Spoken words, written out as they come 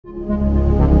Hi,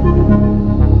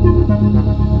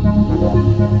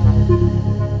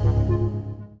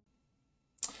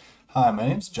 my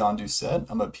name is Doucette.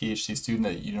 I'm a PhD student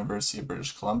at University of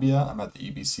British Columbia. I'm at the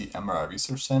UBC MRI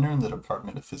Research Center in the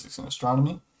Department of Physics and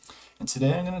Astronomy. And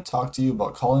today I'm going to talk to you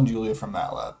about calling Julia from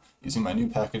MATLAB using my new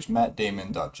package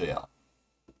MATDaemon.jl.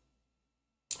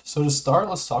 So to start,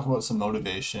 let's talk about some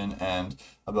motivation and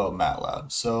about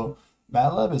MATLAB. So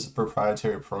MATLAB is a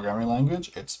proprietary programming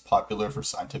language. It's popular for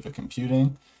scientific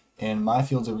computing. In my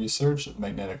fields of research,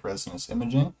 magnetic resonance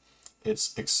imaging,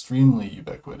 it's extremely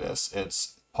ubiquitous.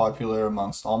 It's popular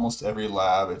amongst almost every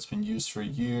lab. It's been used for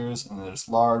years, and there's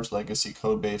large legacy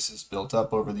code bases built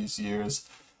up over these years.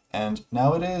 And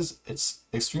nowadays, it's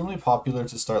extremely popular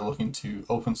to start looking to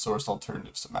open source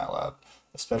alternatives to MATLAB,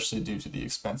 especially due to the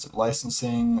expensive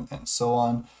licensing and so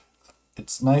on.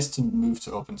 It's nice to move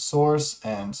to open source,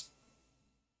 and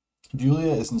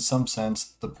Julia is in some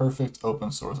sense the perfect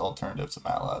open source alternative to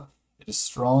MATLAB. It is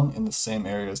strong in the same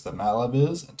areas that MATLAB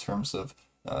is in terms of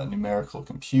numerical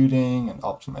computing and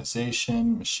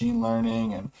optimization, machine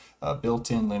learning, and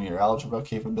built-in linear algebra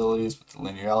capabilities with the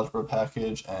linear algebra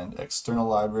package, and external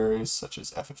libraries such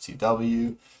as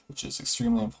FFTW, which is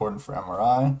extremely important for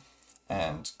MRI,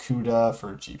 and CUDA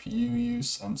for GPU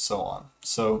use, and so on.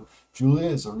 So Julia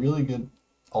is a really good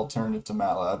alternative to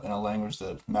MATLAB and a language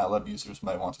that MATLAB users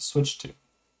might want to switch to.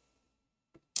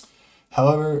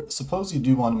 However, suppose you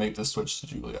do want to make the switch to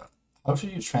Julia. How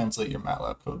should you translate your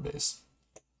MATLAB codebase?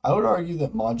 I would argue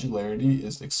that modularity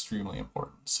is extremely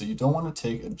important. So you don't want to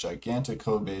take a gigantic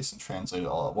code base and translate it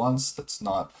all at once. That's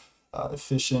not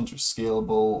efficient or scalable,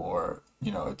 or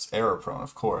it's error prone,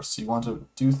 of course. So you want to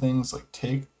do things like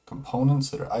take components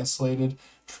that are isolated,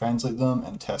 translate them,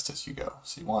 and test as you go.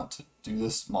 So you want to do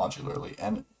this modularly,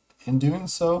 and in doing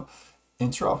so,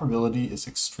 interoperability is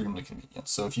extremely convenient.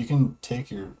 So if you can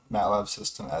take your MATLAB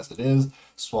system as it is,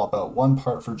 swap out one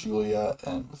part for Julia,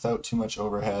 and without too much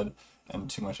overhead and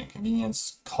too much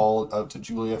inconvenience, call out to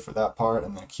Julia for that part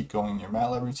and then keep going in your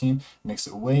MATLAB routine, it makes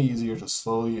it way easier to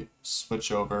slowly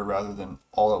switch over rather than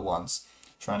all at once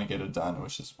trying to get it done,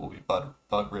 which will be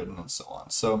bug-ridden and so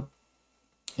on. So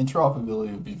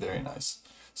interoperability would be very nice.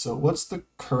 So what's the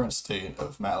current state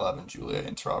of MATLAB and Julia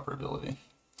interoperability?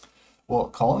 Well,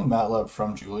 calling MATLAB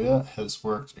from Julia has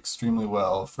worked extremely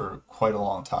well for quite a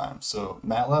long time. So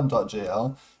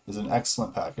MATLAB.jl is an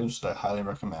excellent package that I highly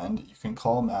recommend. You can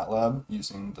call MATLAB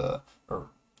using the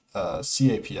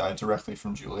C API directly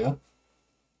from Julia,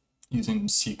 using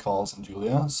C calls in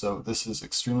Julia. So this is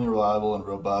extremely reliable and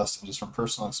robust, and just from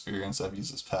personal experience, I've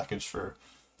used this package for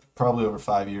probably over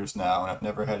 5 years now, and I've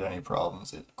never had any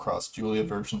problems. Across Julia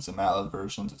versions and MATLAB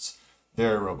versions, it's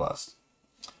very robust.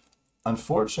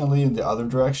 Unfortunately, in the other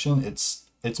direction, it's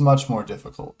much more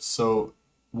difficult. So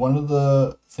one of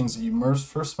the things that you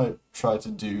first might try to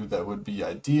do that would be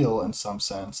ideal in some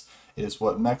sense is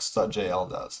what mex.jl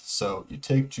does. So you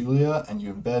take Julia and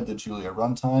you embed the Julia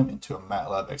runtime into a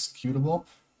MATLAB executable,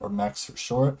 or mex for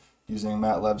short, using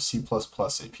MATLAB C++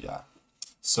 API.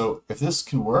 So if this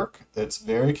can work, it's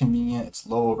very convenient, it's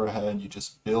low overhead, you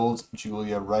just build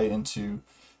Julia right into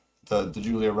the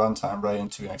Julia runtime right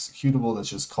into an executable that's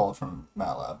just called from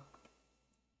MATLAB.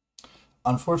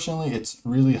 Unfortunately, it's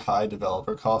really high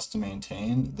developer cost to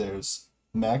maintain. There's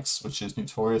mex, which is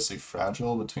notoriously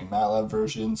fragile between MATLAB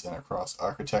versions and across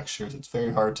architectures. It's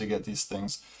very hard to get these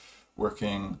things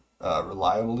working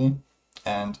reliably.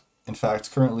 And in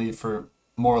fact, currently, for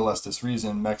more or less this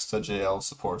reason, mex.jl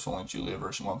supports only Julia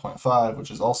version 1.5,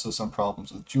 which is also some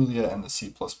problems with Julia and the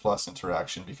C++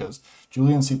 interaction, because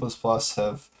Julia and C++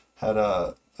 have had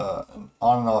an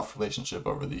on and off relationship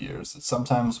over the years. It's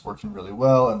sometimes working really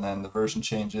well, and then the version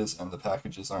changes and the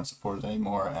packages aren't supported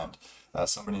anymore, and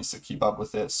somebody needs to keep up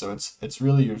with it. So it's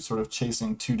really, you're sort of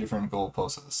chasing two different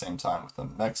goalposts at the same time, with the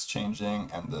mex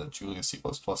changing and the Julia C++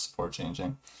 support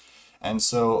changing. And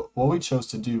so what we chose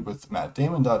to do with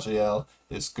MATDaemon.jl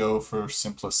is go for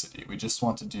simplicity. We just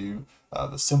want to do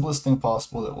the simplest thing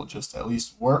possible that will just at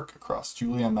least work across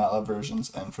Julia and MATLAB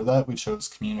versions, and for that we chose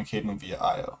communicating via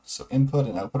I/O. So input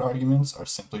and output arguments are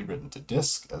simply written to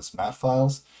disk as mat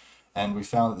files, and we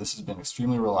found that this has been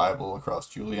extremely reliable across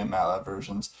Julia and MATLAB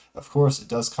versions. Of course, it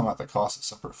does come at the cost of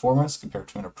some performance compared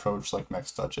to an approach like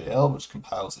mex.jl, which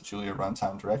compiles the Julia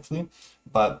runtime directly,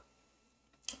 but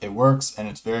it works, and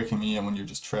it's very convenient when you're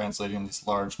just translating these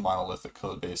large monolithic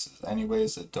code bases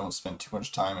anyways that don't spend too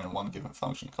much time in one given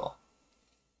function call.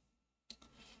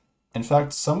 In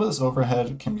fact, some of this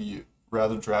overhead can be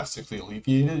rather drastically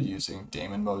alleviated using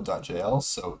MATDaemon.jl.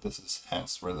 So this is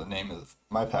hence where the name of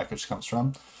my package comes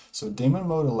from. So daemon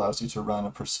mode allows you to run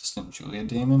a persistent Julia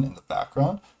daemon in the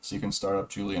background. So you can start up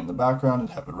Julia in the background and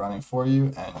have it running for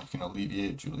you, and you can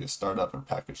alleviate Julia startup and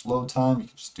package load time. You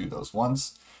can just do those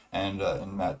once. And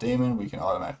in MATDaemon, we can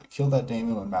automatically kill that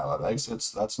daemon when MATLAB exits.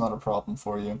 So that's not a problem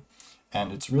for you.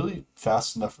 And it's really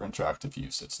fast enough for interactive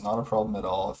use. It's not a problem at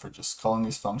all for just calling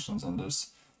these functions, and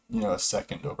there's, a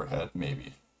second overhead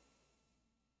maybe.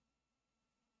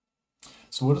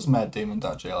 So what does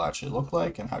MATDaemon.jl actually look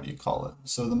like, and how do you call it?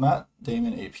 So the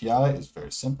MATDaemon API is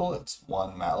very simple. It's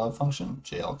one MATLAB function,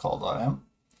 jlcall.m,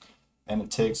 and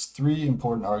it takes 3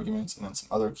 important arguments and then some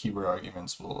other keyword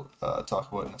arguments we'll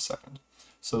talk about in a second.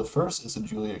 So the first is a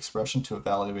Julia expression to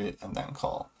evaluate and then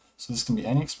call. So this can be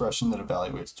any expression that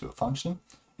evaluates to a function.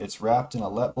 It's wrapped in a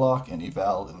let block and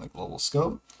evaled in the global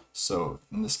scope. So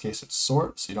in this case, it's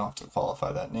sort, so you don't have to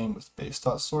qualify that name with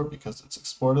base.sort because it's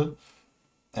exported.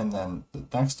 And then the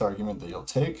next argument that you'll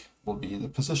take will be the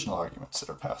positional arguments that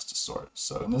are passed to sort.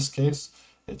 So in this case,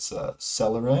 it's a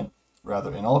cell array.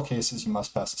 Rather, in all cases, you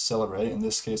must pass a cell array. In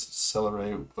this case, it's a cell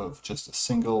array of just a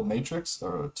single matrix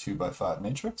or a 2x5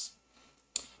 matrix.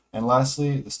 And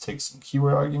lastly, this takes some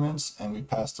keyword arguments, and we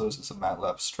pass those as a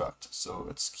MATLAB struct. So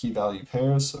it's key value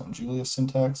pairs. So in Julia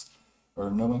syntax or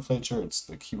nomenclature, it's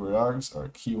the keyword args are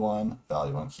key1,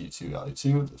 value 1, key2, value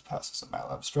 2. This passes a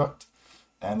MATLAB struct.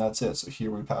 And that's it. So here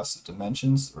we pass the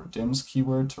dimensions or dims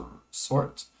keyword to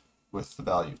sort with the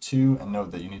value 2. And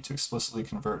note that you need to explicitly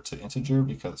convert to integer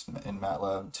because in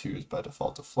MATLAB 2 is by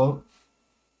default a float.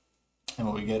 And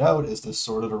what we get out is this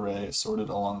sorted array sorted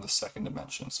along the second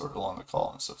dimension, sorted along the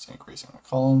columns. So it's increasing the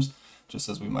columns, just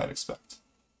as we might expect.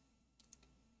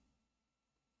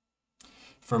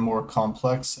 For a more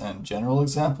complex and general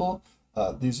example,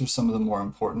 these are some of the more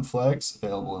important flags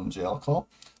available in JLCall.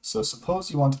 So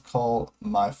suppose you want to call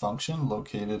my function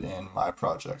located in my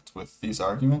project with these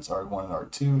arguments, arg1 and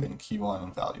arg2, and key1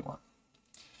 and value 1.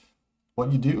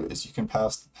 What you do is you can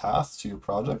pass the path to your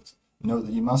project. Note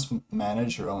that you must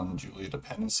manage your own Julia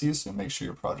dependencies, so make sure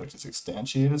your project is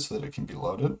instantiated so that it can be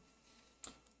loaded.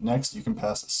 Next, you can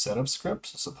pass a setup script.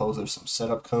 So suppose there's some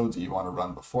setup code that you want to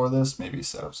run before this, maybe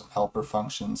set up some helper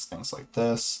functions, things like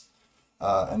this.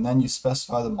 And then you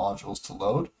specify the modules to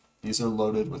load. These are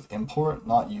loaded with import,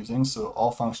 not using, so all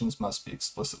functions must be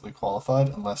explicitly qualified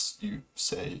unless you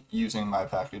say using my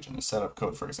package in the setup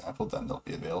code, for example, then they'll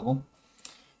be available.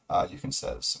 You can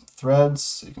set some threads,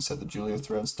 so you can set the Julia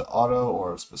threads to auto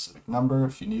or a specific number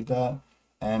if you need that.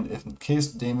 And if in case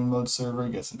daemon mode server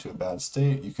gets into a bad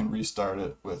state, you can restart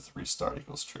it with restart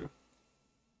equals true.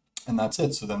 And that's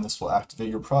it. So then this will activate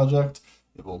your project.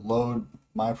 It will load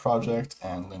my project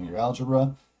and linear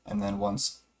algebra. And then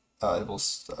once it will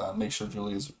make sure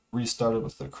Julia is restarted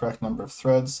with the correct number of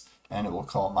threads, and it will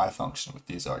call my function with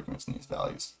these arguments and these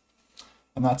values.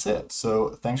 And that's it. So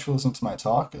thanks for listening to my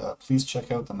talk. Please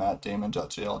check out the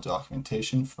MATDaemon.jl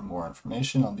documentation for more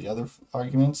information on the other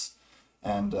arguments,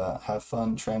 and have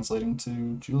fun translating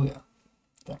to Julia.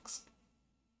 Thanks.